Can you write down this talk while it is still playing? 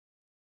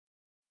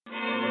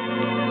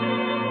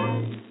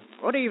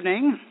Good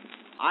evening.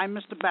 I'm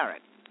Mr.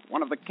 Barrett,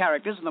 one of the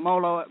characters in the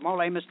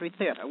Mollé Mystery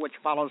Theater, which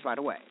follows right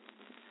away.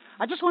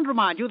 I just want to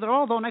remind you that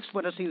although next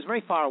winter seems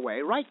very far away,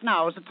 right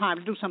now is the time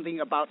to do something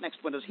about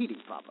next winter's heating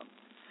problem.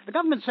 The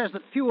government says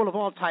that fuel of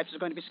all types is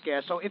going to be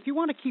scarce, so if you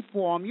want to keep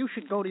warm, you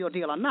should go to your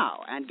dealer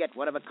now and get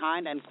whatever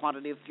kind and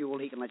quantity of fuel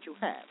he can let you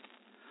have.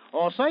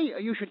 Also,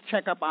 you should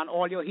check up on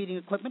all your heating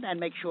equipment and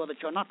make sure that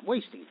you're not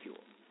wasting fuel.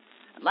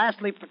 And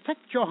lastly,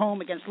 protect your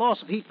home against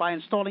loss of heat by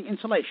installing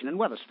insulation and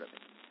weather stripping.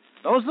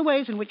 Those are the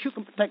ways in which you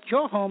can protect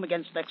your home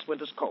against next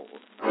winter's cold.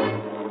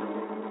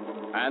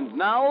 And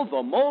now,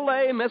 the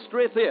Mollé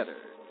Mystery Theater,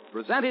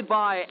 presented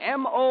by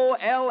Molle.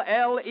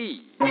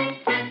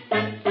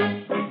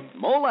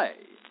 Mollé,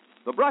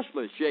 the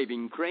brushless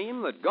shaving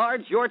cream that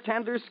guards your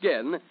tender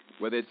skin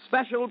with its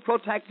special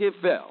protective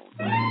film.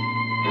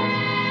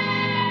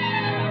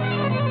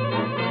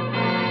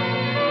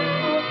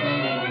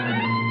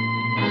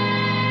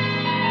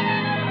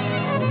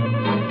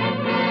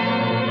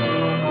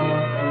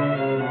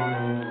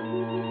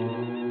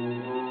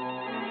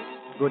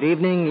 Good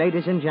evening,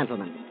 ladies and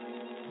gentlemen.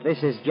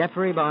 This is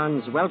Jeffrey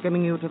Barnes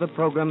welcoming you to the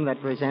program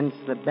that presents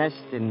the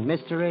best in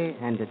mystery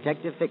and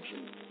detective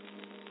fiction.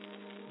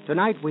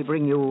 Tonight we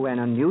bring you an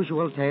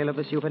unusual tale of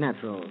the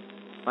supernatural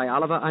by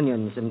Oliver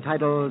Onions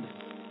entitled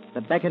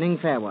The Beckoning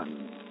Fair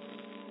One.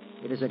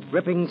 It is a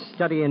gripping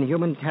study in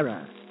human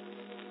terror,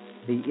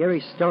 the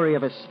eerie story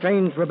of a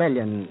strange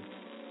rebellion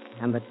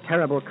and the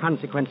terrible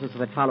consequences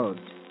that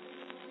followed.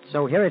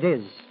 So here it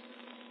is,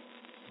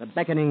 The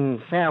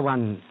Beckoning Fair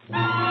One.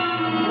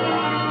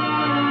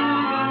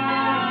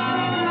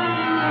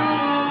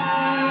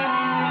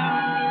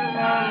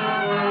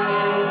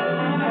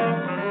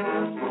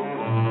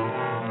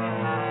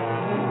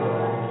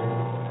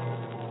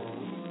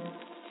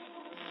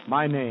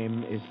 My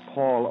name is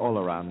Paul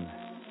Oleron.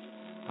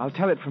 I'll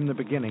tell it from the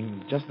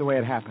beginning, just the way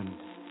it happened.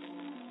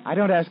 I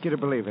don't ask you to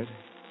believe it.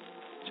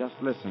 Just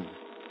listen.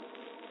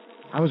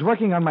 I was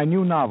working on my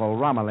new novel,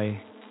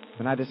 Romilly,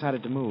 when I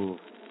decided to move.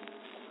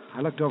 I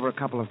looked over a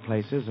couple of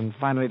places and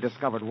finally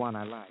discovered one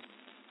I liked.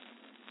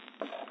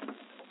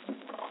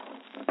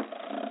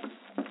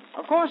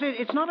 Of course,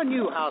 it's not a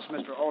new house,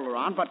 Mr.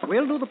 Oleron, but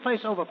we'll do the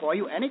place over for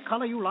you any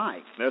color you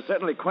like. They're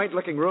certainly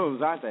quaint-looking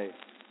rooms, aren't they?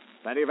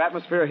 Plenty of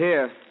atmosphere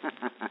here.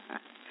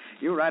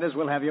 You writers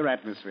will have your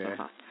atmosphere.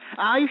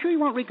 Are you sure you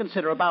won't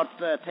reconsider about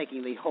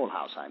taking the whole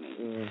house, I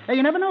mean?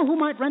 You never know who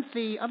might rent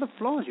the other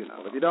floors, you know.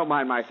 Well, if you don't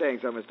mind my saying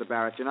so, Mr.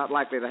 Barrett, you're not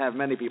likely to have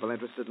many people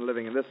interested in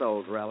living in this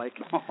old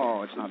relic.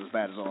 Oh, it's not as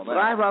bad as all that. But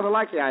I rather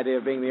like the idea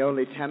of being the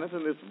only tenant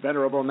in this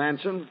venerable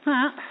mansion.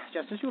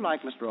 Just as you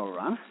like, Mr.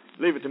 Oleron.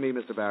 Leave it to me,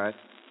 Mr. Barrett.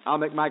 I'll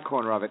make my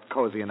corner of it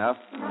cozy enough.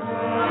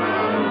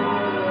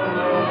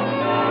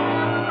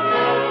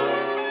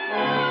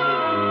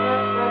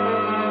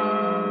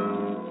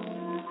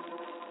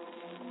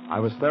 I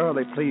was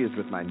thoroughly pleased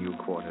with my new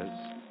quarters.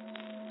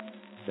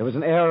 There was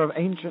an air of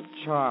ancient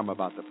charm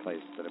about the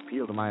place that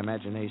appealed to my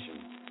imagination.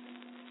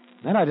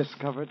 Then I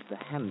discovered the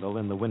handle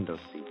in the window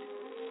seat.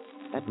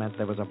 That meant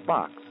there was a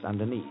box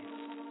underneath.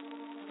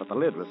 But the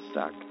lid was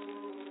stuck.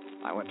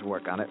 I went to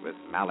work on it with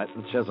mallet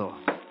and chisel.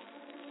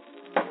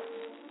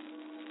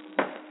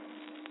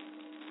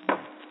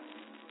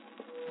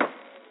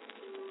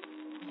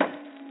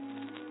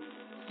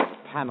 The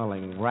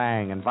paneling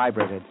rang and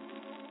vibrated.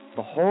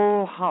 The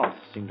whole house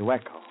seemed to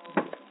echo.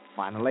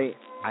 Finally,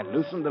 I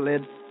loosened the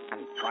lid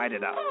and pried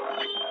it out.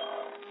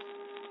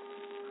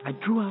 I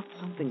drew out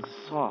something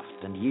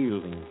soft and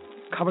yielding,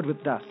 covered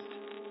with dust.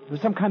 It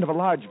was some kind of a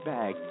large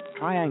bag,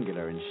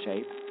 triangular in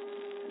shape.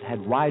 It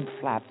had wide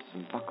flaps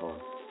and buckles.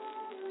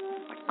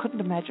 I couldn't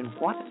imagine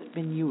what it had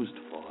been used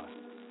for.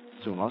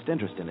 Soon lost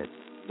interest in it,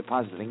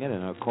 depositing it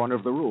in a corner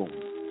of the room.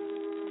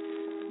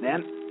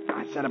 Then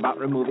I set about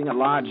removing a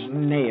large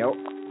nail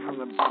from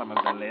the bottom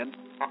of the lid.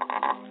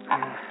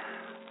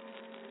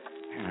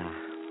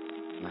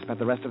 I spent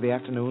the rest of the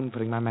afternoon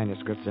putting my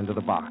manuscripts into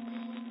the box.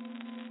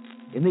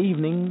 In the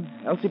evening,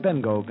 Elsie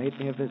Bengo paid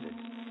me a visit.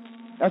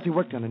 Elsie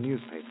worked on a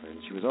newspaper,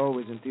 and she was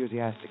always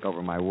enthusiastic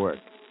over my work,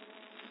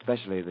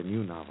 especially the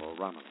new novel,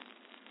 Romilly.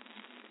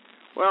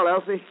 Well,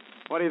 Elsie,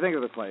 what do you think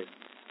of the place?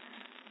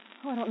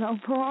 Oh, I don't know,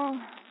 Paul.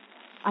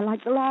 I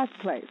like the last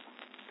place,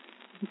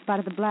 in spite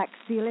of the black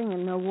ceiling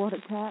and no water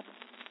tap.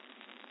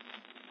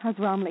 How's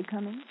Romilly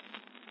coming?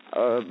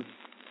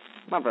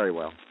 Not very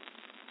well.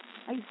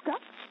 Are you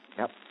stuck?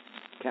 Yep.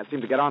 Can't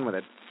seem to get on with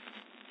it.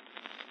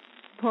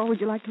 Paul,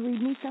 would you like to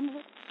read me some of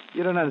it?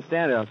 You don't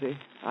understand, Elsie.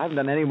 I haven't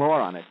done any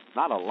more on it.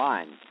 Not a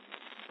line.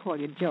 Paul,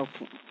 you're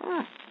joking.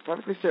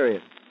 Perfectly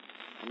serious.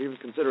 I'm even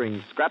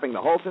considering scrapping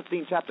the whole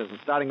 15 chapters and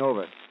starting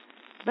over.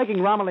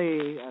 Making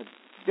Romilly a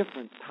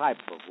different type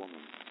of woman.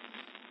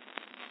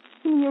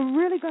 You mean you're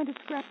really going to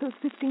scrap those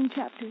 15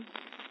 chapters?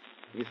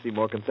 You seem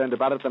more concerned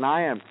about it than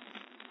I am.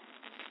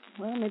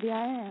 Well, maybe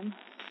I am.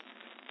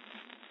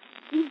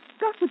 You've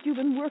got what you've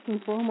been working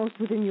for almost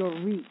within your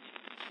reach.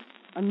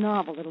 A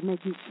novel that'll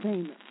make you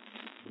famous.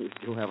 You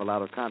do have a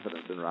lot of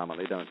confidence in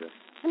Romilly, don't you?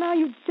 And now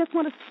you just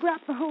want to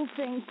scrap the whole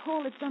thing.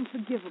 Paul, it's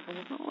unforgivable.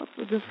 Oh, what's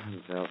the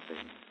difference, Elsie?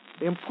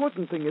 The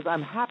important thing is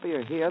I'm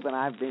happier here than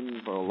I've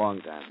been for a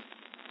long time.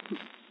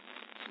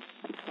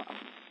 I'm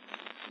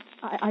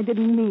sorry. I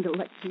didn't mean to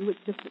let you. It's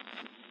just that...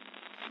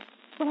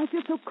 Well, I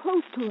feel so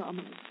close to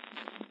Romilly.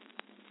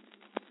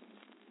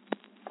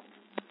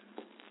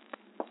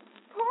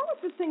 Paul,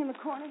 what's this thing in the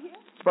corner here?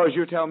 Suppose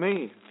you tell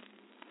me.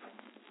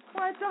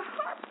 Why, it's a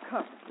harp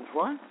cover.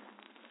 What?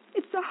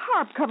 It's a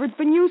harp cover. It's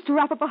been used to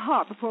wrap up a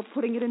harp before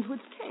putting it into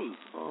its case.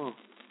 Oh,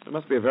 it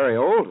must be a very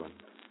old one.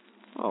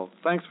 Oh,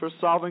 thanks for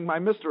solving my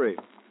mystery.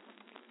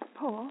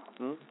 Paul?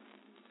 Hmm?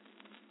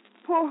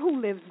 Paul, who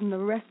lives in the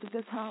rest of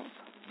this house?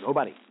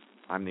 Nobody.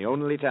 I'm the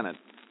only tenant.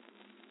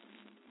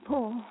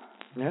 Paul,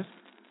 Yes?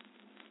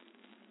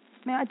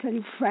 may I tell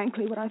you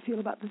frankly what I feel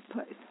about this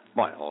place?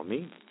 By all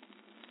means.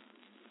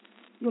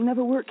 You'll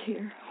never work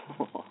here.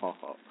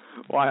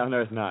 Why on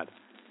earth not?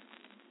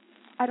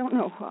 I don't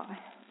know why.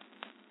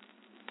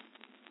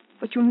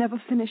 But you'll never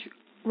finish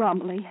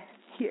Romilly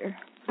here.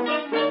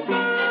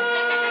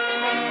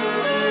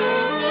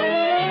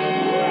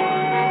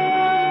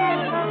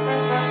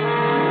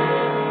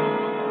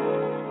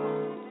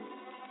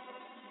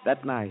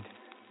 That night,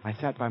 I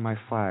sat by my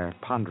fire,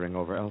 pondering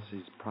over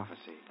Elsie's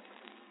prophecy.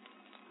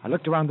 I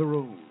looked around the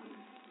room.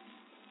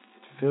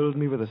 It filled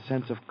me with a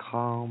sense of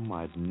calm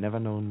I'd never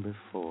known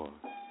before.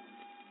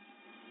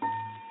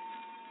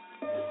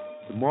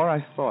 The more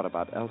I thought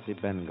about Elsie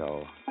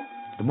Bengough,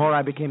 the more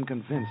I became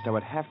convinced I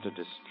would have to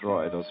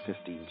destroy those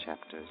 15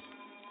 chapters.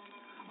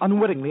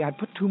 Unwittingly, I'd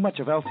put too much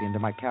of Elsie into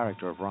my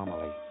character of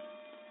Romilly.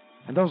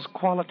 And those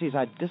qualities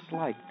I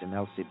disliked in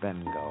Elsie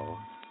Bengough,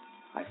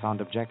 I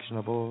found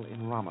objectionable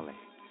in Romilly.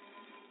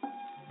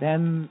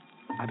 Then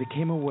I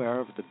became aware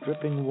of the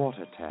dripping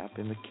water tap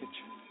in the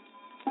kitchen.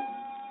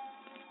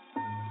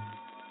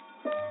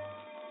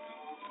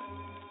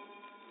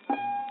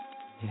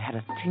 It had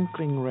a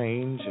tinkling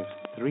range of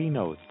 3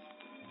 notes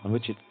on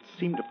which it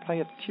seemed to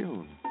play a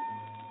tune.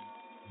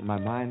 In my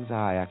mind's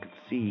eye, I could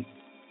see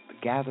the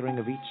gathering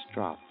of each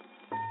drop,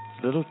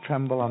 its little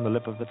tremble on the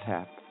lip of the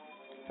tap,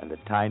 and the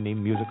tiny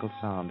musical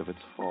sound of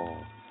its fall.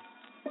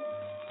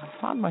 I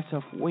found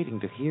myself waiting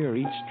to hear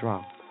each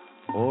drop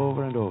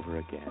over and over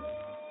again.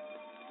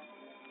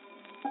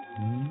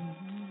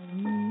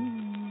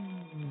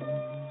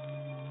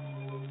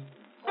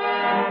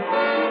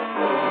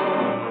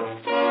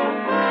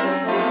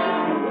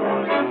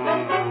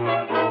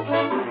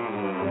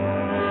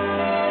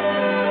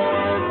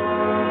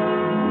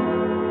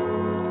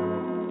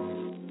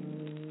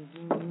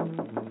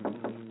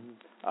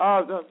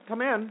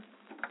 Come in.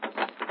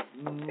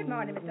 Good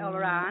morning, Mr.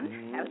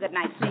 Oleron. Have a good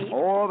night's sleep.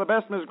 Oh, the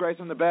best, Miss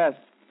Grayson, the best.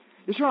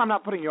 You sure I'm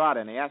not putting you out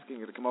any, asking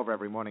you to come over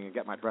every morning and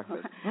get my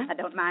breakfast? I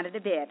don't mind it a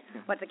bit.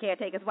 What's a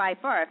caretaker's wife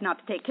for if not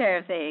to take care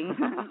of things?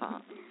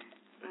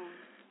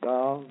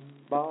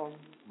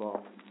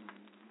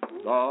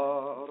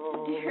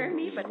 Dear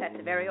me, but that's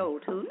a very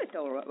old tune,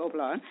 Mr.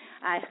 Oleron.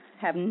 I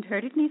haven't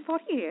heard it in these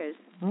 40 years.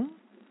 Hmm?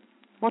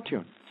 What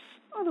tune?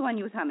 Oh, the one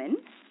you was humming.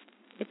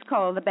 It's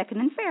called the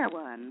Beckoning Fair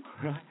one.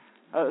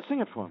 Sing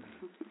it for me.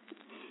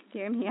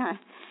 Dear me, I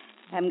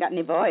haven't got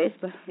any voice,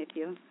 but if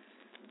you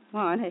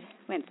want, it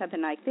went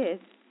something like this.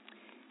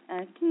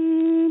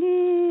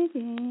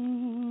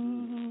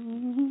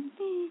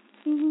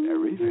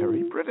 Very,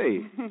 very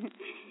pretty.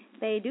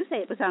 They do say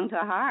it was sung to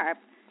a harp.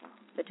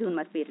 The tune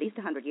must be at least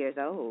 100 years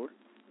old.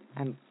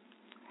 And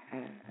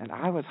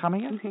I was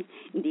humming it?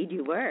 Indeed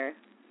you were.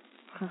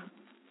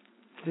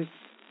 It's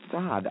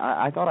odd.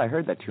 I thought I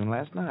heard that tune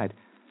last night,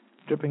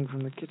 dripping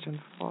from the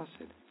kitchen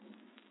faucet.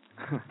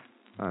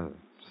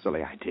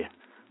 Silly idea.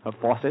 A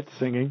faucet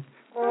singing.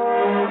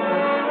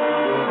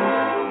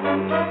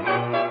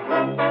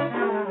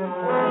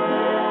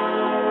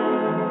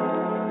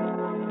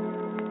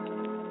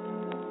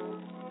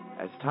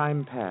 As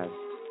time passed,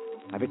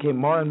 I became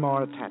more and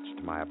more attached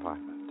to my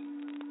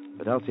apartment.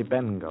 But Elsie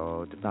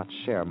Bengough did not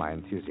share my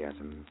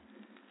enthusiasm.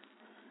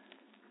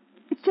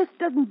 It just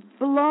doesn't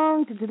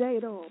belong to today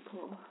at all,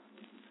 Paul.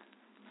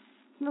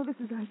 No, this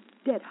is a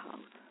dead house.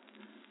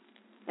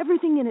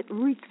 Everything in it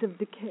reeks of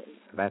decay.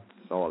 That's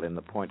all in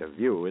the point of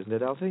view, isn't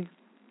it, Elsie?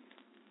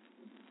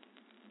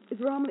 Is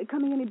Romilly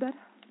coming any better?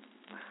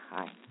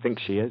 I think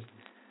she is.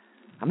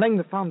 I'm laying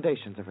the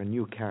foundations of her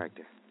new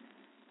character.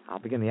 I'll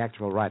begin the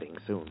actual writing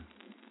soon.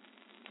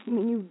 You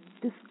mean you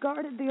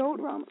discarded the old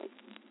Romilly?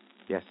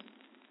 Yes.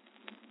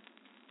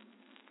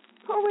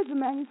 Paul, where's the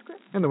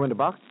manuscript? In the window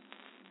box.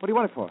 What do you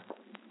want it for?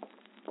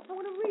 I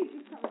want to read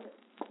you some of it.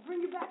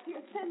 Bring you back to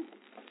your senses.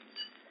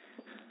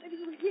 Maybe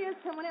you'll hear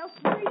someone else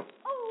read.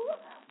 Oh!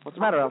 What's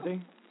the matter,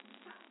 Elsie?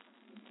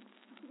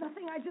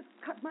 Nothing. I just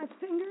cut my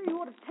finger. You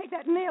ought to take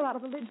that nail out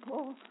of the lid,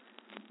 Paul.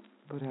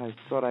 But I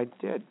thought I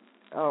did.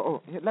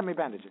 Oh, here, let me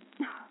bandage it.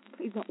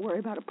 Please don't worry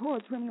about it, Paul.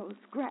 It's only a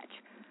scratch.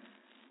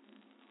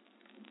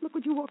 Look,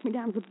 would you walk me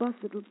down to the bus?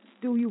 It'll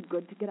do you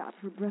good to get out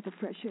for a breath of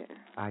fresh air.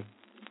 I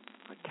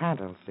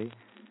can't, Elsie.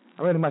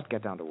 I really must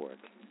get down to work.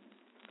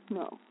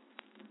 No.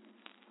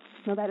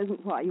 No, that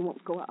isn't why you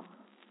won't go out.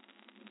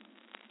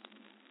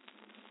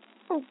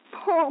 Oh,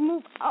 Paul,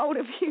 move out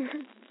of here.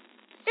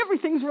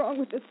 Everything's wrong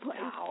with this place.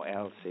 Now,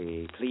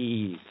 Elsie,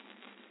 please.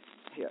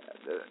 Here,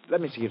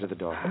 let me see you to the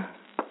door.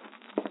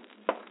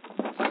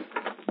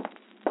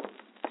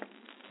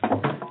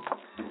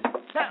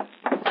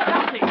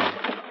 Elsie!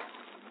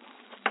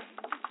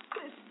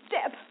 This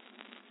step.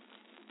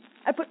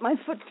 I put my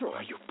foot through Oh,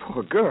 it. you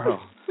poor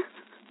girl.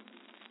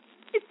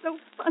 It's so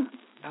funny.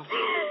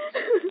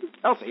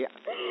 Elsie.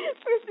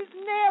 First this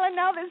nail and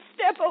now this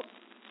step.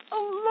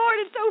 Oh, Lord,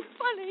 it's so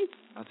funny.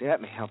 Elsie,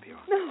 let me help you.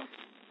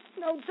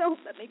 No, don't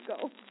let me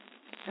go.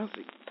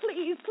 Elsie.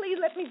 Please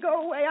let me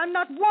go away. I'm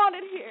not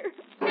wanted here.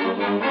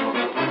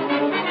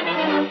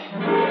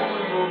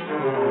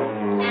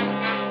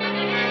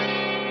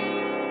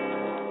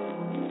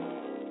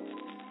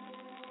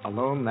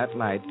 Alone that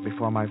night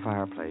before my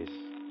fireplace,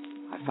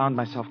 I found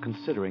myself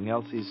considering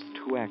Elsie's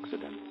two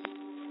accidents.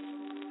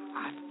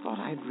 I thought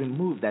I'd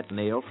removed that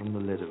nail from the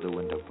lid of the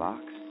window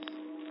box.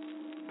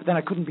 But then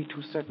I couldn't be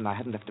too certain I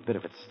hadn't left a bit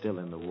of it still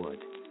in the wood.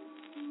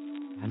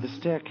 And the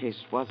staircase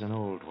was an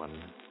old one.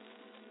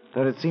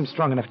 Though it seemed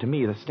strong enough to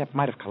me, the step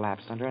might have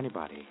collapsed under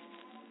anybody.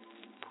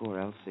 Poor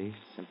Elsie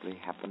simply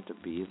happened to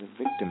be the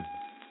victim.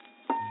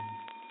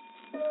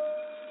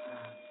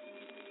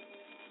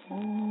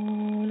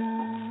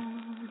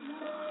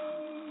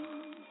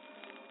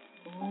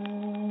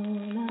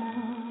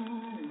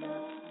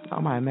 Now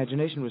my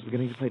imagination was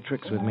beginning to play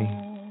tricks with me.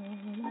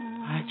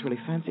 I actually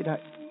fancied I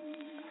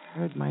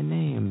heard my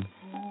name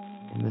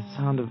in the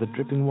sound of the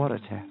dripping water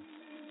tap.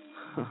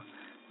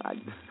 I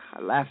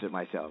laughed at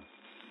myself.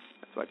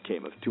 That's what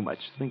came of too much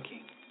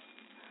thinking.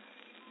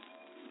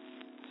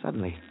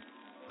 Suddenly,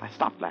 I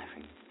stopped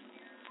laughing.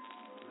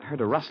 I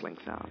heard a rustling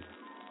sound.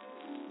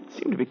 It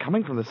seemed to be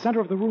coming from the center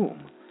of the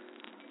room.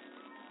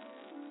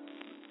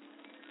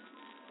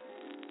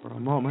 For a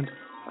moment,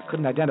 I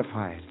couldn't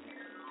identify it.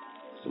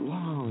 It was a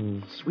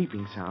long,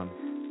 sweeping sound,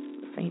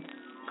 a faint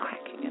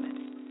cracking in it.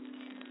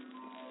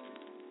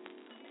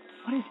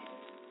 What is it?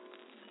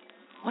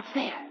 What's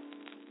there?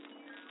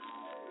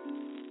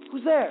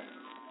 Who's there?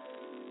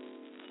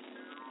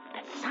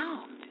 That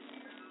sound.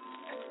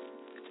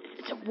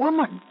 It's a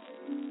woman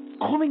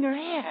combing her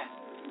hair.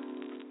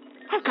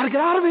 I've got to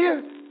get out of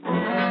here.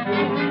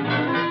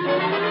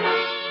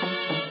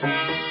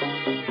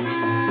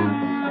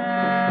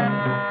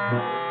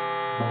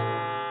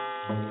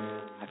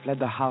 I fled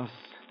the house.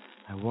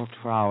 I walked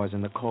for hours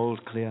in the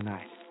cold, clear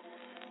night.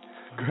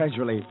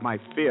 Gradually, my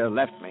fear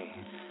left me.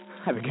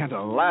 I began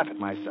to laugh at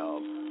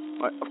myself.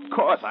 Why, of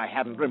course I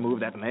hadn't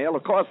removed that nail.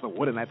 Of course the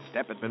wood in that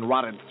step had been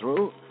rotted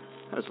through.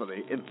 As for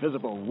the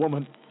invisible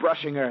woman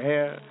brushing her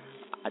hair,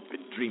 I'd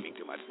been dreaming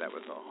too much, that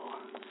was all.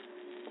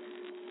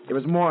 It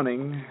was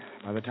morning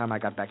by the time I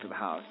got back to the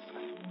house.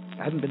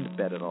 I hadn't been to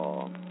bed at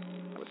all.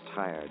 I was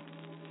tired.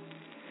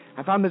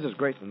 I found Mrs.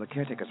 Grayson, the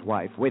caretaker's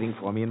wife, waiting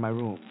for me in my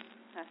room.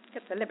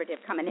 Took the liberty of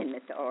coming in,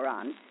 Mr.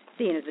 Oran,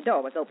 seeing as the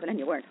door was open and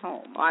you weren't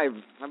home. I've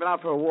been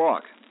out for a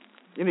walk.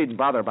 You needn't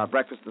bother about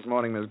breakfast this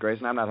morning, Miss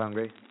Grayson. I'm not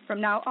hungry. From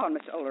now on,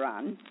 Mr.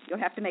 Oleron, you'll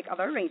have to make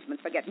other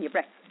arrangements for getting your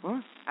breakfast.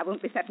 What? I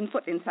won't be setting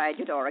foot inside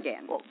your door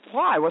again. Well,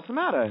 why? What's the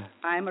matter?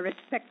 I'm a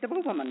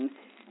respectable woman,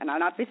 and I'll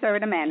not be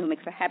serving a man who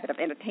makes a habit of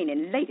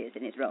entertaining ladies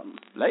in his room.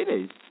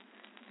 Ladies?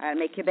 I'll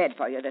make your bed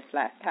for you this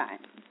last time.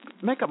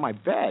 Make up my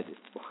bed?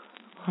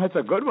 That's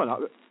a good one.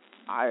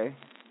 I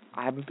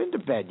haven't been to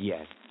bed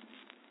yet.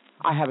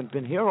 I haven't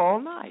been here all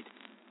night.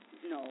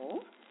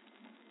 No?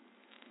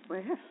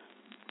 Well,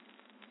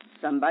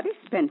 somebody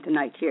spent the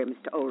night here,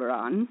 Mr.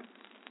 Oleron,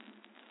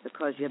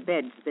 because your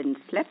bed's been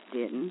slept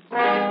in.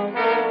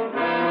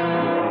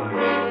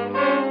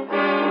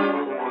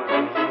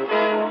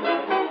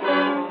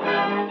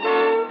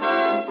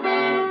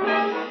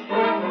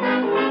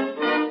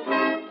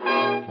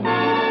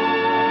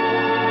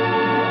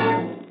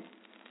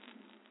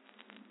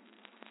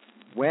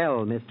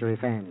 Well, mystery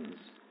fans,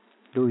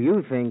 do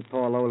you think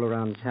Paul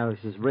Oleron's house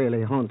is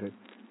really haunted?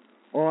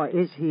 Or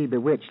is he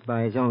bewitched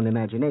by his own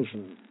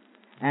imagination?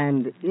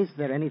 And is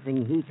there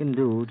anything he can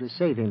do to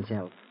save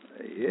himself?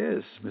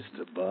 Yes,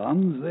 Mr.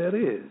 Barnes, there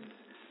is.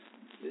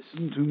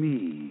 Listen to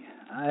me.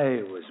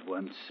 I was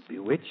once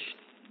bewitched,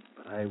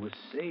 but I was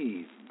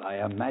saved by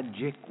a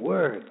magic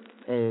word.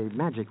 A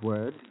magic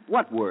word?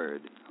 What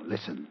word?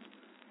 Listen,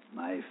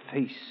 my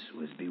face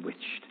was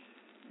bewitched.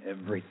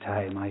 Every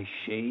time I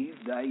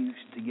shaved, I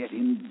used to get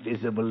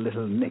invisible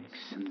little nicks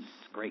and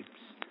scrapes.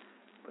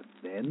 But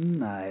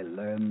then I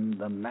learned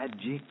the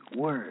magic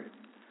word.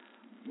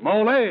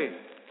 Mollé!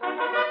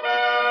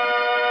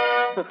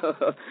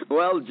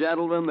 Well,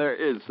 gentlemen, there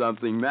is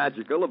something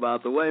magical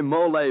about the way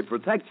Mollé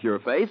protects your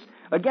face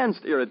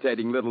against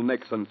irritating little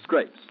nicks and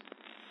scrapes.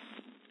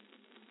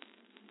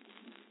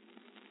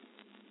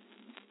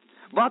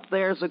 But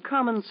there's a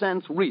common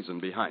sense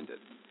reason behind it.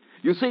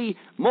 You see,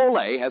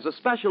 Mollé has a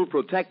special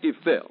protective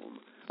film,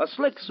 a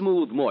slick,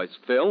 smooth, moist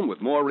film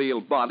with more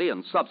real body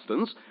and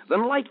substance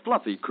than light,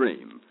 fluffy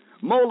cream.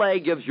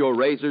 Mollé gives your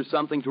razor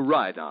something to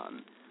ride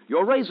on.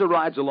 Your razor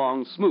rides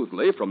along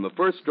smoothly from the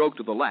first stroke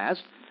to the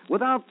last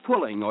without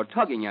pulling or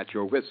tugging at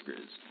your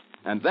whiskers.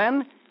 And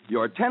then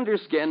your tender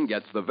skin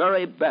gets the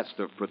very best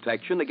of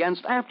protection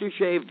against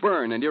aftershave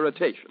burn and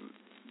irritation.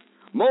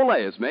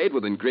 Mollé is made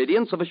with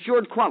ingredients of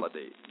assured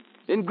quality,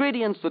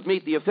 ingredients that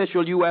meet the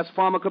official U.S.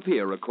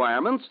 pharmacopoeia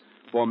requirements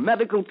for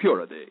medical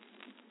purity.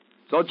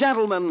 So,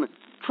 gentlemen,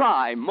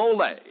 try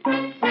Mollé,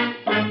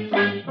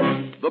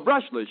 the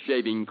brushless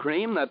shaving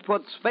cream that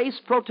puts face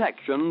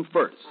protection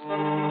first.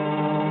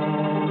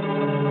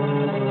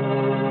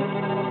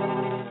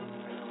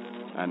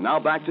 And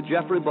now back to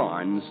Jeffrey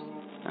Barnes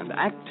and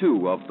Act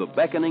Two of The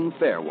Beckoning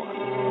Fair One.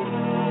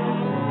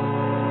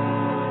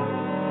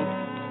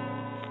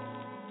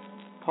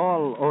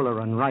 Paul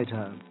Oleron,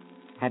 writer,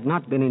 had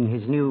not been in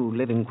his new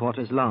living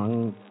quarters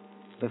long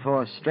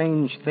before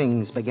strange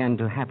things began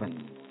to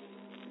happen.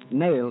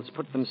 Nails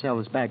put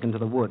themselves back into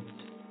the wood.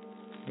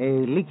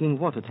 A leaking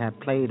water tap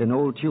played an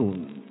old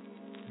tune,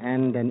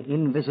 and an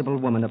invisible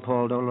woman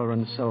appalled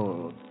Oleron's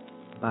soul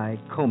by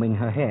combing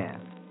her hair.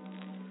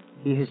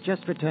 He has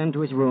just returned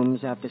to his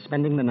rooms after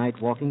spending the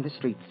night walking the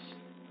streets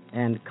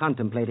and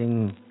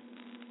contemplating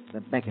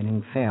the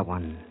Beckoning Fair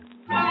One.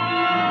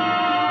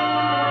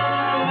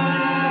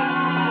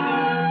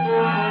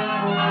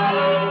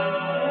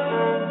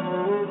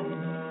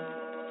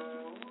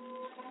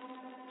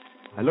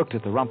 I looked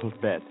at the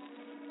rumpled bed.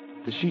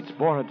 The sheets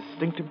bore a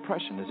distinct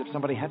impression, as if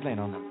somebody had lain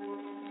on them.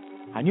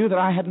 I knew that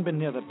I hadn't been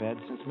near the bed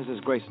since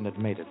Mrs. Grayson had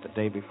made it the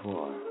day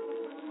before.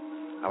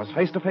 I was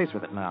face to face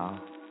with it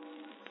now.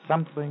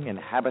 Something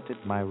inhabited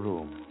my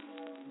room.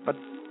 But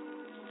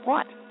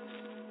what?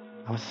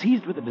 I was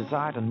seized with a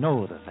desire to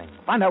know the thing,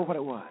 find out what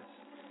it was.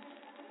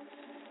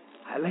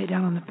 I lay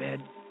down on the bed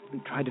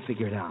and tried to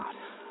figure it out.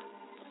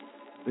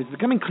 It was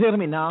becoming clear to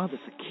me now that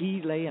the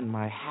key lay in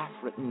my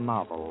half-written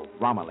novel,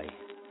 Romilly.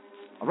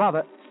 Or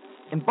rather,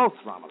 in both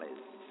Romillys,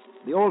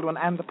 the old one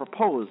and the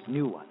proposed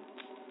new one.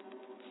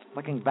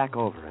 Looking back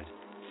over it,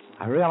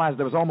 I realized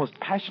there was almost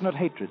passionate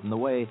hatred in the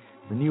way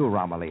the new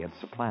Romilly had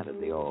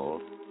supplanted the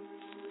old.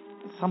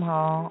 And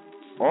somehow,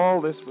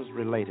 all this was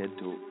related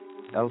to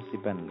Elsie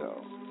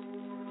Bengough.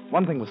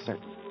 One thing was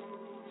certain.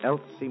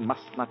 Elsie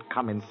must not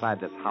come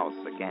inside this house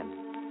again.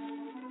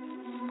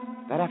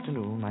 That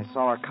afternoon, I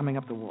saw her coming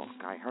up the walk.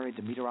 I hurried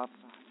to meet her outside.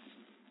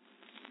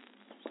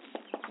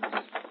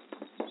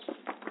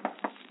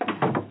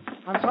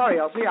 I'm sorry,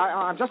 Elsie.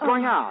 I'm just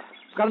going out.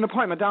 I've got an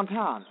appointment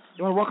downtown.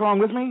 You want to walk along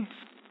with me?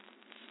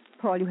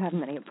 Paul, you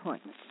haven't any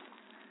appointments.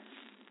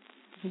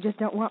 You just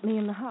don't want me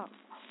in the house.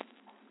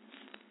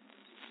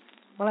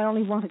 Well, I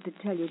only wanted to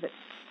tell you that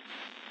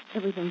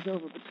everything's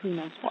over between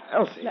us. Oh,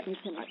 Elsie. Let me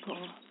finish,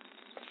 Paul.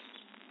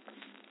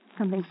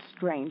 Something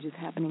strange is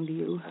happening to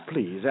you.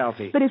 Please,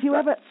 Elsie. But if you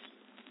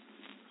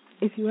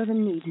ever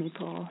need me,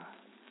 Paul,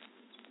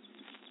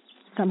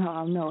 somehow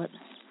I'll know it.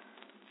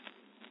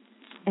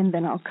 And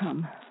then I'll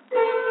come.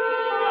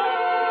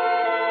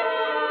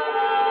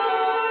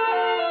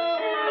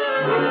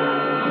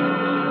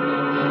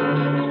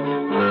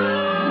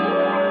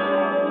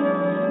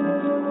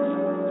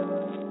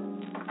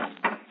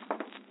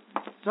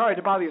 Sorry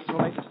to bother you so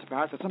late, Mr.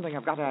 Barrett. There's something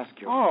I've got to ask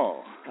you.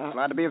 Oh,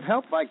 glad to be of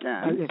help if I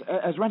can. Yes,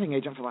 as renting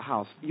agent for the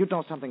house, you'd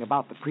know something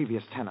about the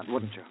previous tenant,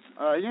 wouldn't you?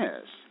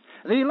 Yes.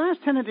 The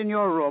last tenant in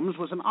your rooms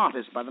was an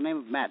artist by the name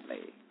of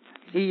Madley.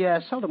 He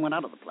seldom went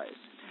out of the place.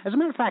 As a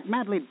matter of fact,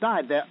 Madley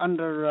died there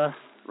under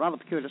rather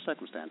peculiar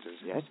circumstances.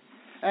 Yes?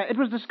 It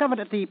was discovered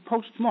at the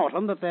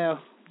post-mortem that there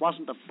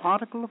wasn't a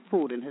particle of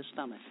food in his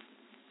stomach.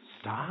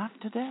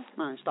 Starved to death?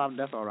 No, he starved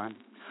to death, all right.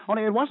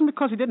 Only it wasn't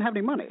because he didn't have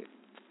any money.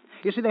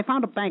 You see, they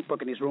found a bank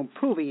book in his room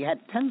proving he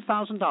had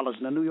 $10,000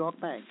 in a New York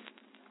bank.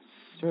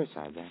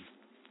 Suicide, then?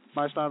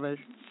 By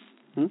starvation?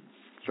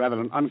 It's rather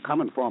an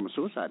uncommon form of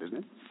suicide, isn't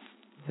it?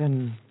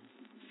 Then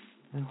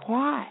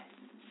why?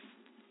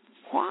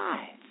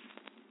 Why?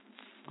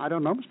 I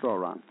don't know, Mr.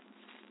 Oran.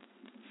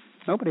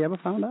 Nobody ever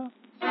found out.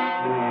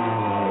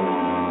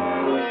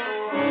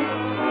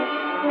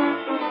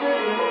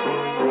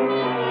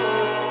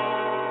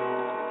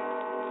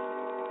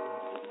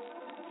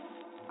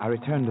 I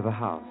returned to the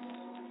house.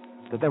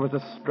 That there was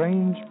a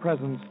strange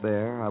presence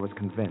there, I was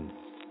convinced.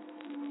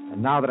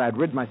 And now that I'd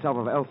rid myself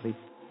of Elsie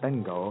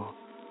Bengough,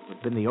 who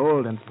had been the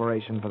old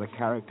inspiration for the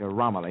character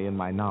Romilly in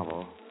my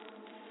novel,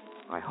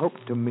 I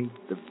hoped to meet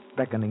the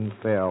Beckoning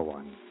Fair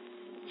One,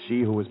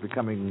 she who was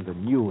becoming the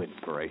new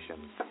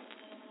inspiration.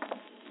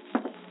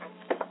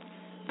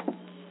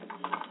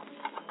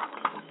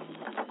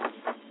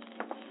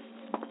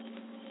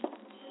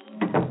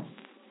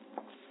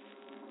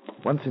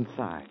 Once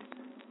inside,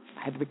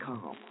 I had to be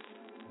calm.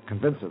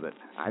 Convinced her that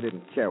I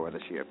didn't care whether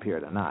she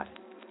appeared or not.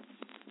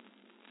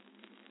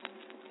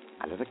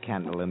 I lit a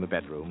candle in the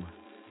bedroom,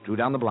 drew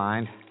down the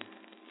blind,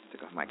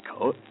 took off my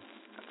coat,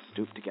 and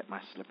stooped to get my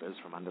slippers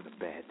from under the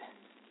bed.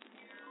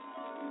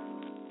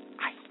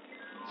 I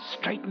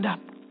straightened up.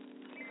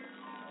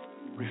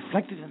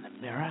 Reflected in the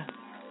mirror,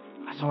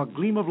 I saw a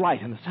gleam of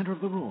light in the center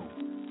of the room.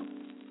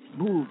 It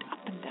moved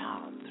up and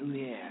down through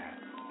the air.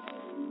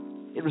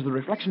 It was the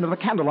reflection of the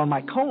candle on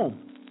my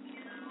comb.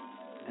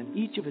 And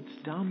each of its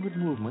downward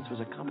movements was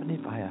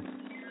accompanied by a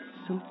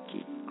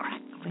silky,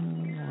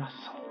 crackling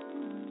rustle.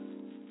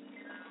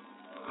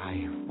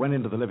 I went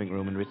into the living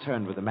room and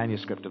returned with the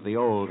manuscript of the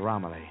old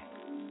Romilly.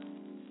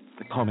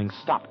 The combing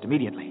stopped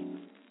immediately.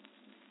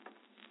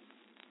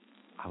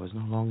 I was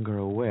no longer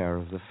aware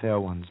of the fair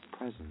one's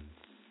presence.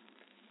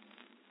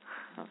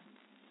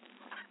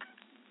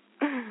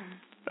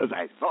 As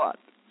I thought.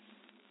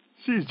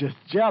 She's just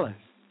jealous.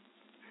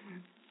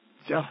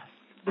 Jealous.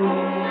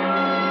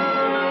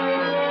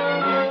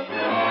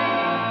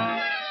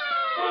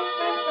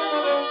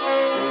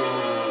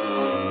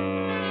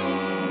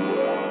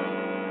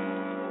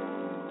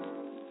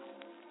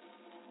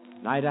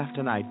 Night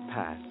after night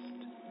passed,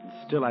 and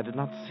still I did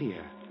not see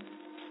her.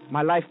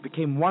 My life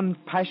became one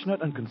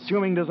passionate and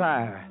consuming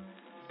desire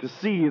to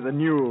see the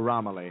new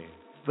Romilly,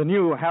 the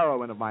new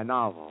heroine of my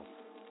novel,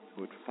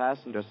 who had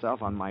fastened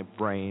herself on my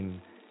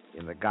brain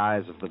in the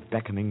guise of the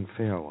beckoning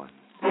fair one.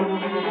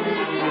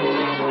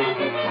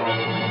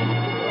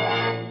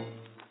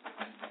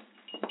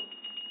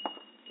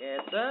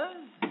 Yes, sir?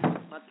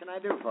 What can I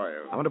do for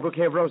you? I want a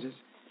bouquet of roses.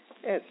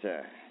 Yes,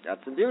 sir. Got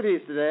some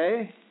beauties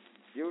today.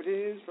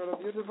 Beauties for a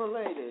beautiful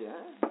lady,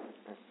 huh?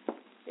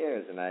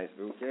 Here's a nice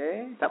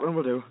bouquet. That one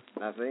will do.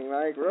 Nothing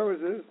like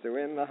roses to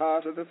win the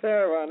heart of the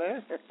fair one,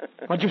 eh?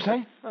 What'd you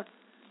say?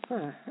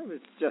 I was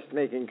just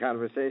making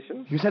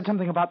conversation. You said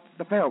something about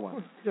the fair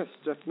one. Just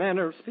a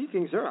manner of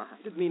speaking, sir. I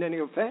didn't mean any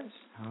offense.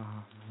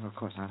 Oh, of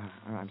course not.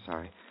 I'm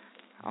sorry.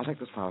 I'll take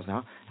those flowers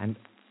now, and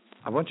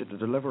I want you to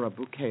deliver a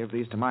bouquet of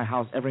these to my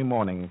house every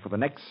morning for the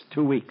next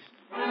 2 weeks.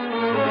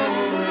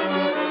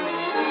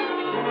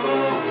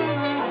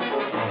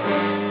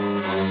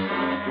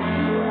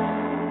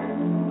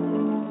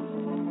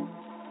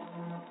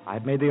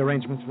 I'd made the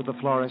arrangements with the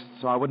florist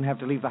so I wouldn't have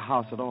to leave the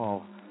house at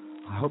all.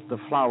 I hoped the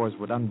flowers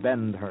would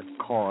unbend her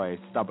coy,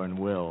 stubborn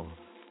will.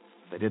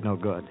 They did no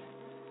good.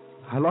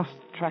 I lost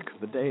track of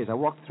the days. I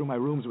walked through my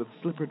rooms with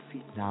slippered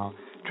feet now,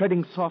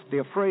 treading softly,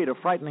 afraid of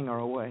frightening her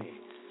away.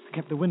 I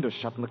kept the windows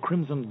shut and the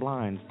crimson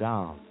blinds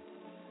down.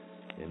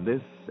 In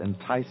this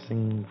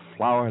enticing,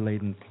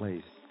 flower-laden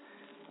place,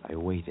 I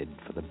waited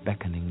for the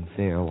beckoning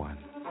fair one.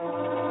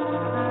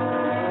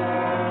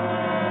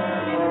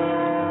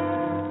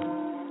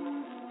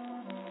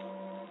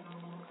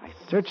 I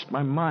searched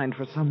my mind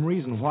for some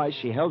reason why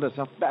she held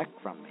herself back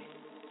from me.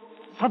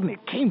 Suddenly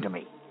it came to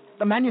me.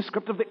 The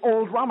manuscript of the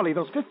old Romilly,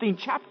 those 15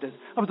 chapters.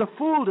 I was a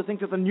fool to think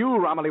that the new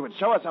Romilly would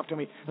show herself to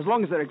me as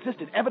long as there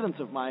existed evidence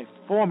of my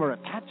former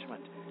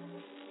attachment.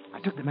 I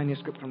took the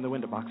manuscript from the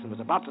window box and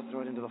was about to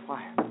throw it into the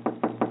fire.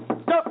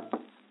 No!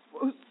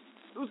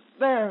 Who's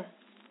there?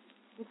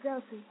 It's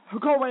Elsie.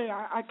 Go away.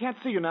 I can't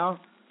see you now.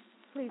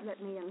 Please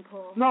let me in,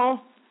 Paul.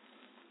 No.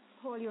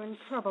 Paul, you're in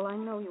trouble. I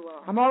know you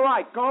are. I'm all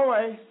right. Go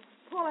away.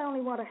 Paul, I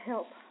only want to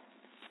help.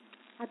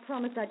 I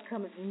promised I'd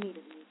come if you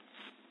needed me.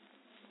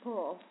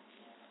 Paul.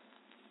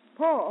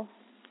 Paul.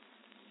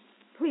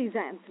 Please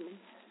answer me.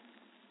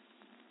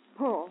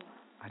 Paul.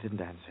 I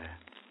didn't answer.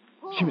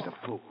 Paul. She was a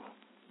fool.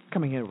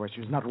 Coming here where she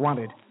was not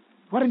wanted.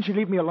 Why didn't she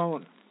leave me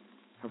alone?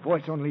 Her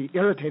voice only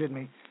irritated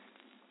me.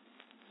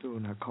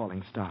 Soon her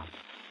calling stopped.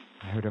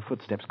 I heard her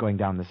footsteps going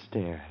down the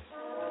stairs.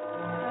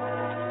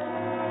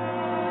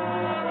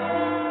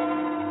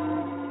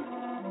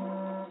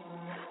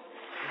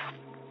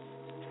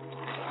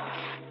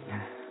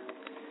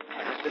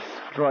 I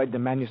destroyed the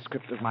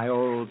manuscript of my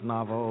old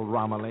novel,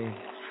 Romilly,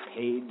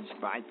 page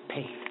by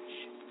page.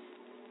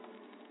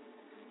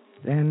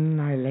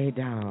 Then I lay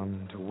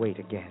down to wait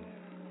again.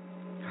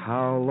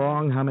 How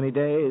long, how many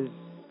days?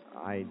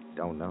 I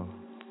don't know.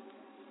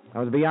 I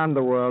was beyond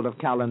the world of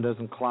calendars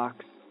and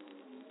clocks.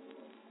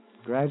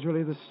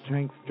 Gradually, the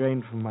strength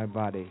drained from my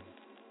body.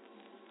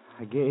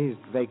 I gazed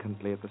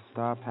vacantly at the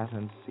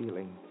star-patterned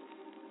ceiling.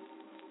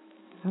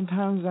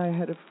 Sometimes I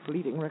had a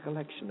fleeting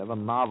recollection of a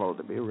novel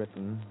to be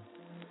written.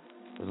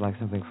 It was like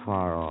something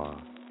far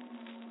off.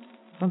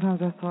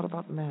 Sometimes I thought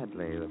about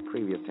Madley, the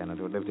previous tenant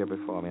who had lived here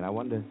before me, and I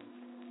wondered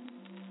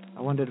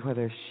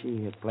whether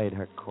she had played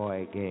her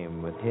coy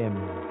game with him.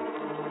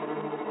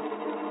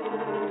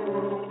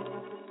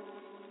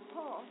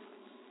 Paul.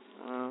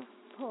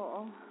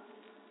 Paul.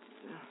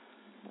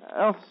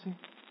 Elsie,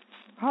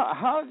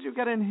 how did you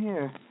get in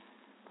here?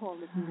 Paul,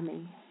 listen to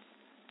me.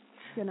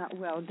 You're not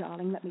well,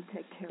 darling. Let me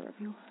take care of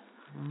you.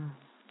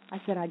 I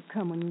said I'd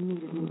come when you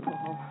needed me,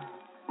 Paul.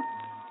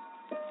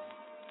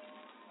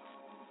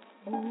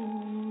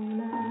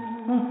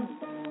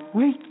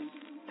 Wait.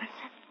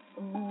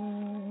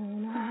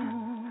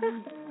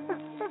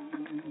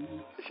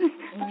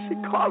 She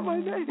called my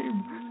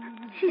name.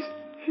 She's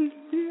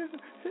here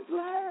at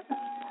last.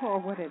 Paul,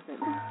 what is it?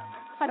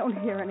 I don't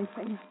hear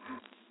anything.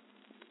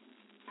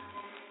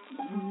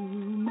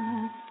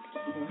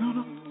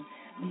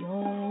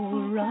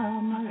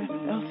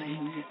 Elsie,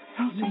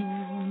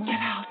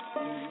 get out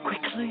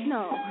quickly.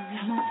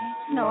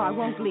 No, I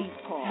won't leave,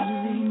 Paul.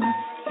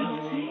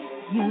 Elsie,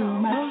 you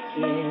must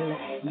kill.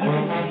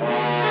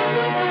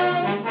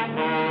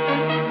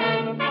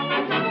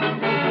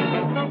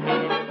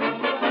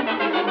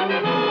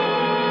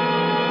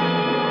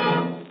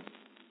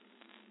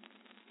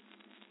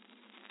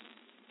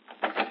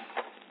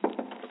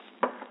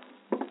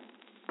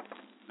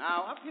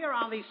 Now, up here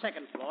on the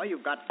second floor,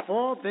 you've got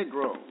 4 big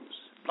rooms.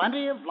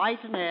 Plenty of light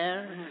and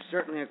air.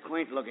 Certainly a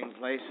quaint-looking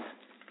place.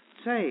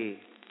 Say,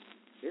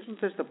 isn't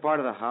this the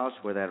part of the house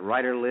where that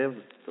writer lived,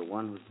 the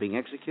one who's being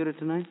executed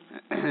tonight?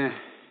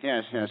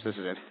 Yes, this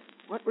is it.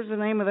 What was the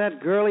name of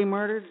that girl he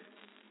murdered?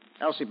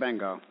 Elsie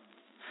Bengo.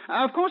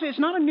 Of course, it's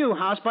not a new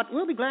house, but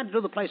we'll be glad to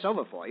do the place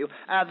over for you.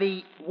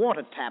 The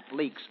water tap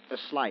leaks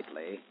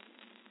slightly,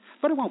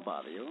 but it won't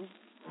bother you.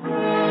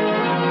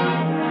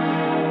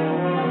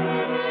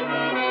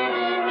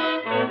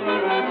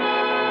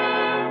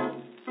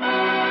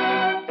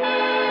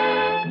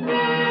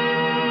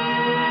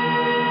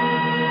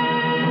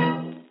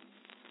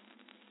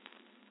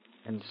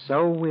 And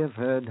so we have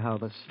heard how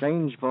the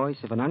strange voice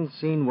of an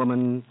unseen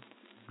woman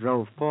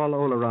drove Paul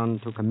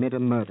Oleron to commit a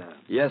murder.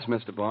 Yes,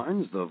 Mr.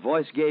 Barnes, the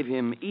voice gave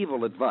him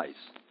evil advice.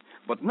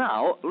 But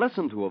now,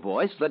 listen to a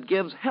voice that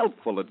gives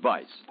helpful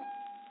advice.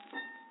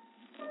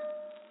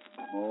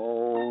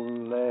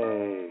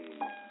 Mollé.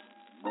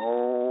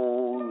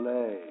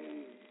 Mollé.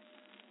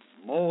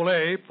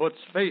 Mollé puts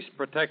face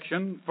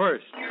protection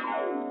first.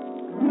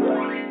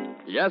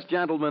 Yes,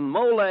 gentlemen,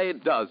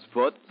 Mollé does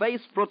put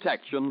face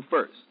protection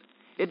first.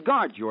 It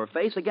guards your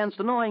face against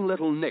annoying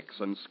little nicks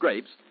and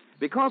scrapes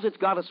because it's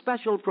got a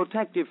special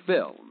protective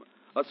film,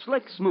 a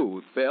slick,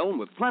 smooth film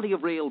with plenty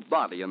of real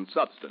body and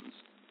substance.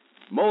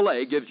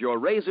 Mollé gives your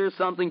razor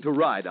something to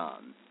ride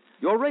on.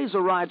 Your razor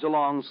rides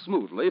along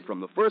smoothly from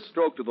the first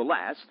stroke to the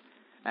last,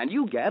 and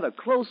you get a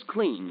close,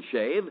 clean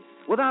shave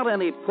without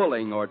any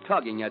pulling or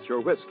tugging at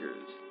your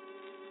whiskers.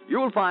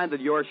 You'll find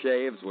that your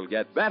shaves will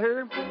get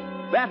better,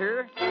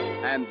 better,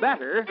 and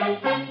better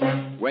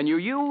when you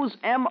use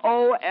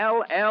Molle.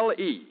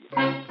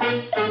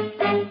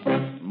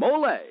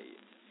 Mollé,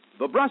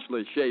 the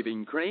brushless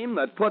shaving cream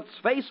that puts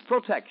face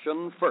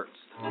protection first.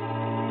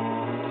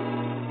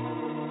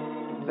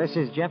 This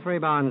is Jeffrey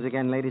Barnes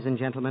again, ladies and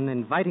gentlemen,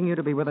 inviting you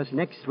to be with us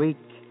next week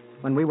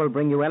when we will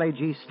bring you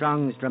L.A.G.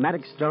 Strong's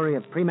dramatic story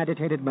of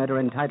premeditated murder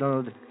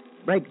entitled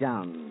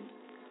Breakdown.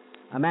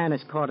 A man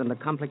is caught in the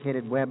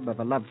complicated web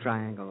of a love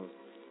triangle,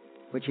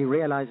 which he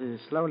realizes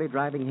is slowly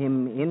driving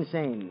him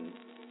insane.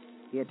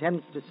 He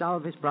attempts to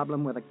solve his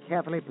problem with a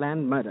carefully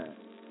planned murder,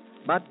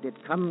 but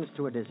it comes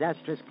to a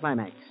disastrous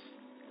climax.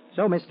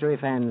 So, mystery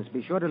fans,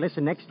 be sure to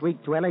listen next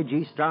week to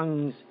L.A.G.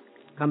 Strong's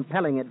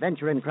compelling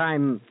adventure in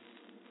crime,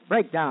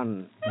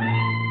 Breakdown.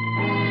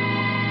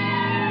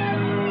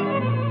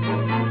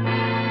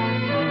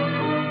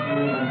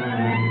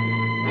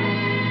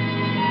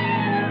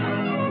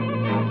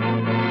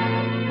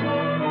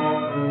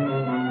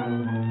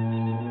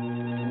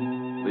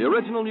 The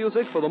original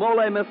music for the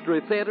Mollé Mystery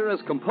Theater is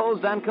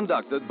composed and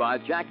conducted by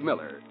Jack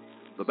Miller.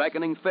 The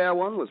Beckoning Fair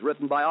One was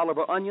written by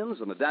Oliver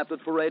Onions and adapted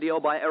for radio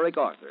by Eric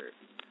Arthur.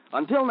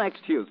 Until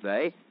next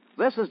Tuesday,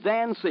 this is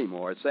Dan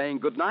Seymour saying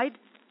good night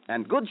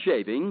and good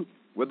shaving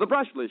with the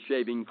brushless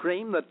shaving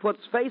cream that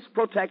puts face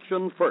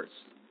protection first.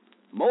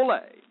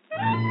 Mollé.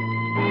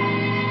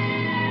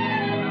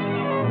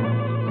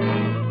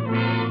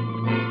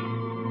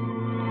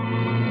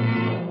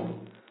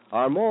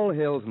 Are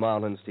molehills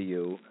mountains to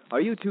you?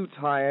 Are you too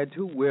tired,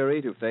 too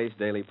weary to face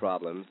daily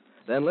problems?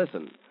 Then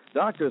listen.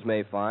 Doctors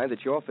may find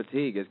that your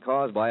fatigue is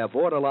caused by a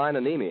borderline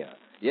anemia.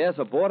 Yes,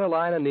 a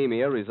borderline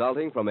anemia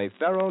resulting from a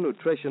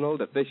ferronutritional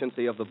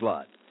deficiency of the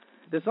blood.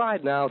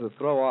 Decide now to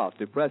throw off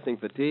depressing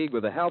fatigue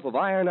with the help of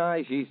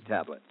ironized yeast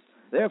tablets.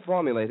 They're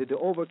formulated to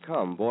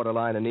overcome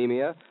borderline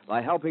anemia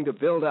by helping to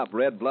build up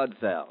red blood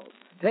cells.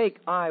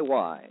 Take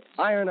IY,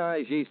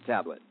 ironized yeast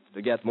tablets,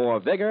 to get more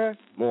vigor,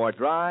 more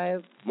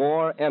drive,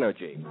 more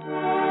energy.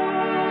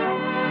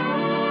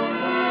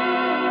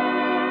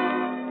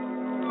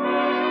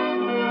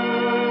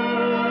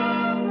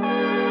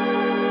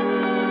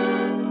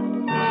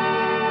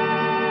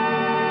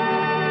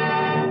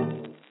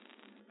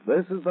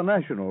 This is the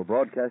National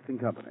Broadcasting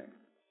Company.